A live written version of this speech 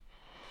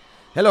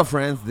Hello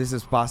friends, this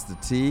is Pastor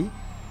T,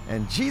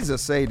 and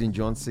Jesus said in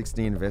John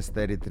 16 verse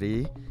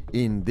 33,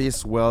 "In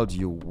this world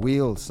you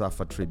will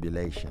suffer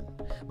tribulation."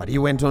 But he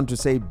went on to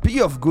say,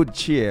 "Be of good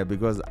cheer,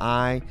 because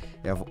I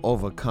have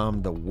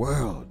overcome the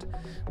world."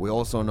 We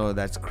also know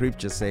that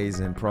scripture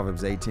says in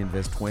Proverbs 18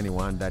 verse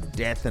 21 that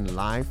death and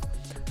life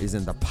is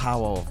in the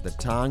power of the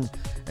tongue.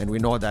 And we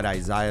know that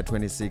Isaiah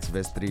 26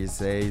 verse 3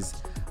 says,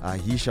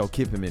 he shall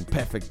keep him in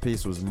perfect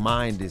peace whose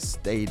mind is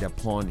stayed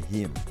upon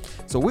him.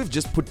 So we've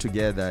just put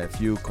together a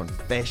few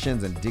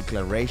confessions and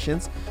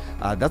declarations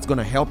that's going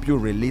to help you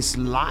release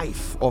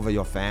life over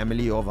your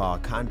family, over our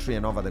country,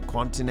 and over the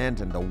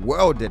continent and the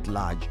world at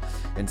large,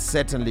 and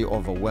certainly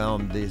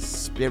overwhelm this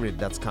spirit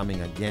that's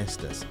coming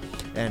against us.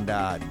 And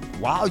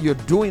while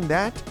you're doing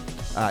that,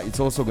 it's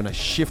also going to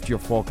shift your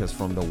focus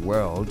from the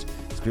world.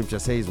 Scripture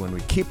says when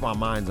we keep our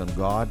minds on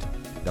God,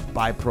 the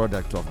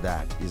byproduct of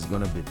that is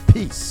going to be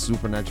peace,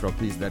 supernatural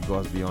peace that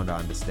goes beyond our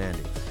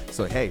understanding.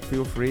 So, hey,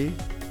 feel free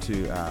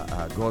to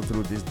go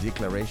through these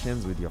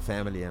declarations with your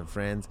family and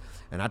friends,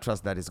 and I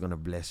trust that it's going to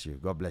bless you.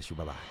 God bless you.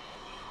 Bye-bye.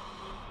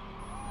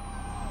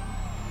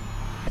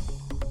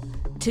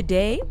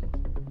 Today,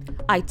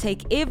 I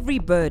take every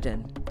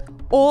burden,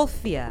 all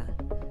fear,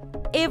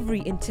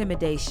 every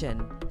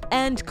intimidation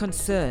and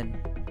concern,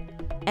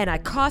 and I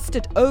cast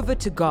it over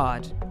to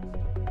God,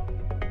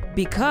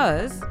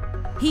 because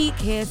He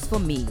cares for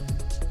me.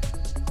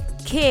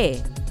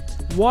 Care,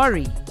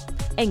 worry,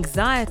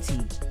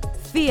 anxiety,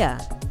 fear,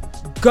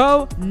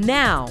 go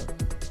now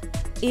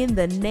in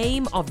the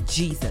name of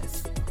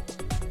Jesus.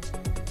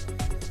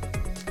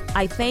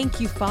 I thank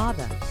you,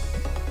 Father,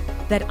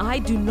 that I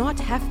do not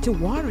have to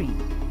worry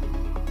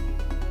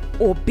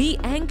or be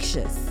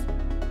anxious,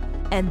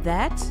 and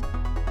that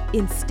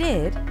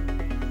instead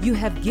you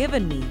have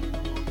given me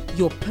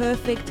your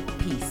perfect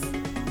peace.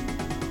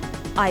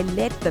 I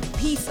let the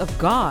peace of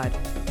God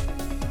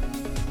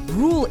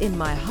rule in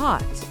my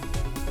heart,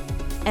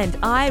 and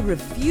I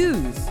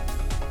refuse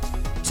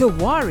to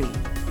worry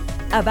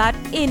about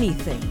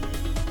anything.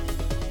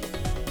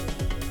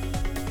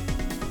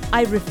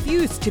 I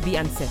refuse to be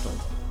unsettled.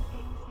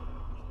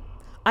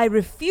 I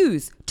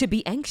refuse to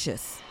be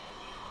anxious.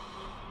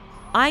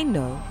 I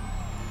know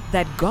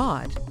that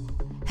God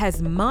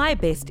has my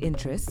best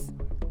interests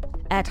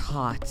at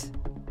heart.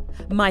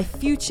 My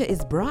future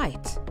is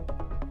bright.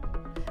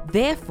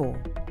 Therefore,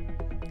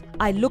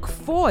 I look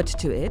forward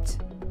to it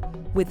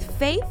with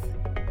faith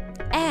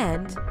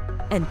and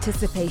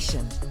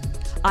anticipation.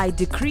 I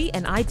decree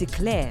and I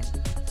declare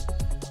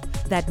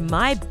that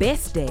my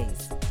best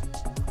days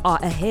are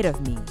ahead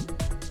of me.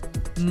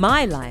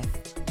 My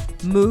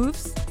life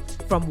moves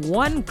from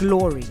one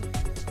glory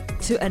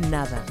to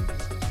another.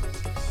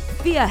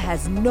 Fear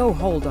has no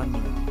hold on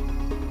me.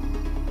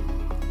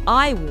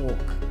 I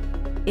walk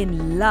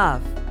in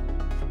love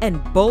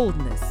and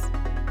boldness,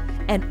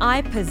 and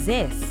I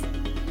possess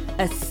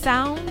a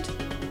sound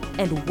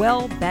and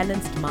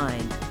well-balanced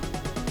mind.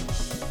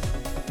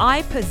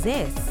 I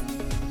possess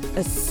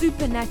a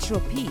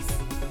supernatural peace.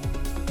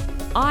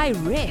 I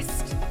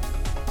rest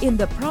in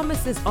the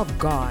promises of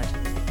God,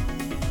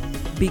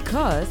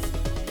 because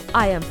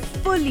I am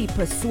fully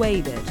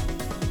persuaded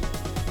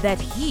that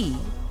He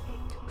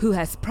who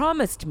has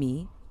promised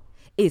me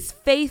is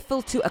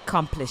faithful to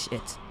accomplish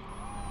it.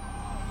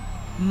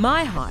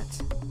 My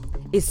heart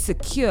is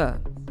secure,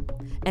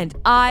 and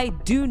I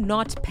do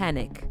not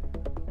panic.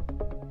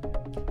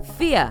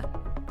 Fear,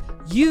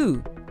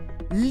 you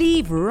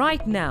leave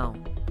right now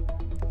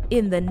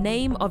in the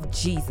name of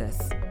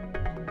Jesus.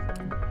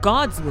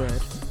 God's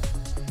word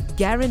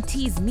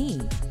guarantees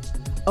me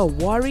a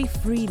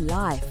worry-free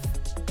life.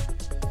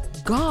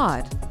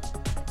 God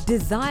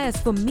desires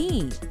for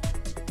me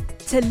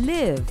to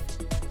live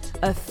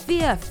a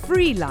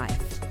fear-free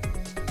life.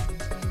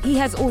 He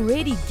has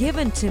already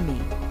given to me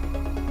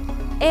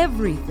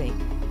everything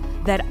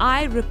that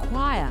I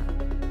require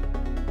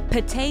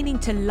pertaining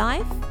to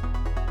life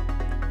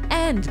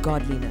and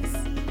godliness.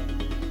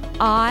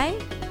 I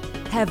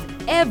have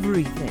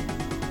everything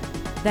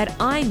that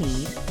I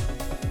need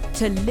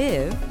to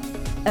live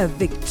a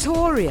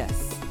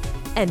victorious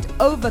and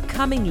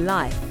overcoming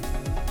life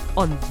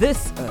on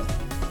this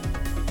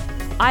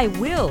earth. I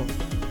will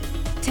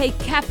take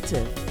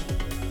captive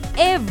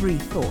every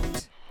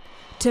thought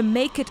to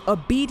make it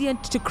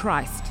obedient to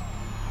Christ.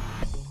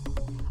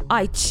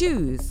 I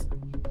choose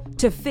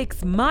to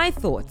fix my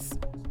thoughts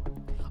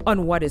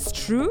on what is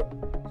true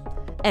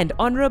and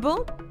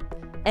honorable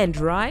and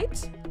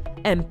right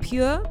and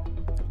pure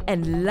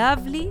and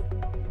lovely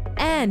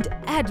and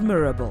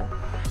admirable.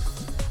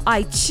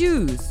 I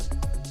choose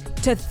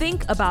to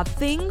think about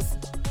things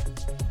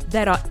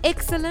that are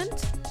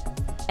excellent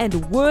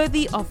and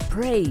worthy of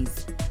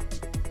praise.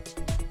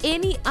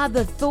 Any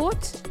other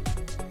thought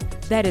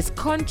that is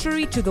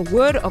contrary to the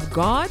word of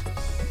God,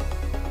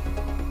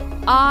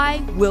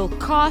 I will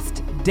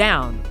cast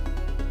down.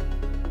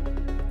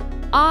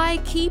 I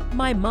keep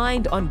my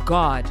mind on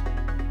God.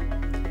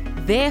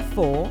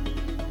 Therefore,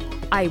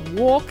 I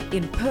walk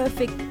in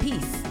perfect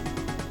peace.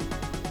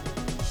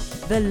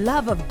 The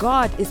love of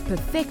God is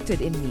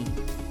perfected in me.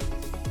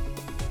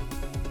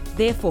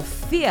 Therefore,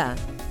 fear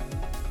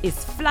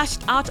is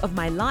flushed out of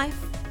my life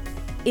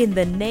in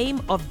the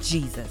name of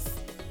Jesus.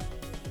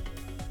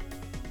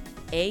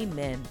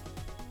 Amen.